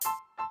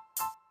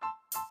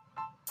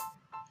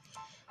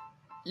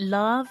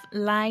love,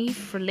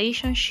 life,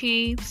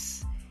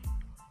 relationships,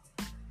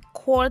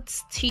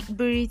 quotes,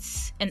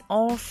 tidbits, and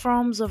all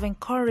forms of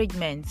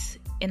encouragement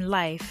in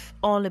life,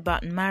 all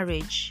about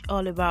marriage,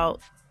 all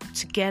about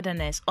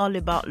togetherness, all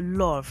about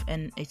love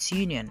and its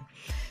union.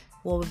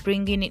 We're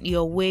bringing it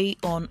your way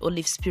on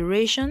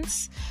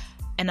Olivespirations,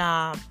 and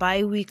our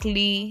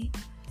bi-weekly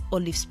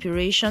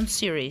Olivespirations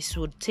series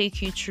will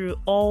take you through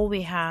all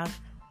we have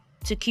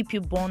to keep you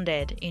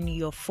bonded in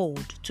your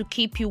fold, to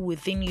keep you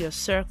within your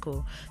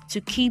circle, to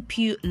keep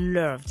you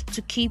loved,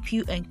 to keep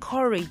you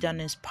encouraged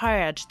and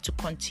inspired to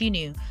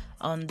continue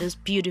on this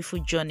beautiful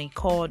journey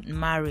called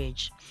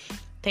marriage.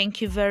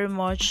 Thank you very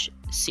much.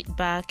 Sit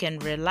back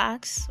and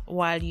relax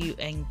while you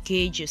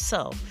engage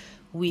yourself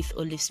with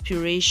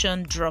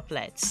Olivespiration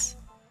droplets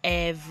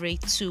every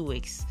 2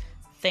 weeks.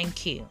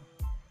 Thank you.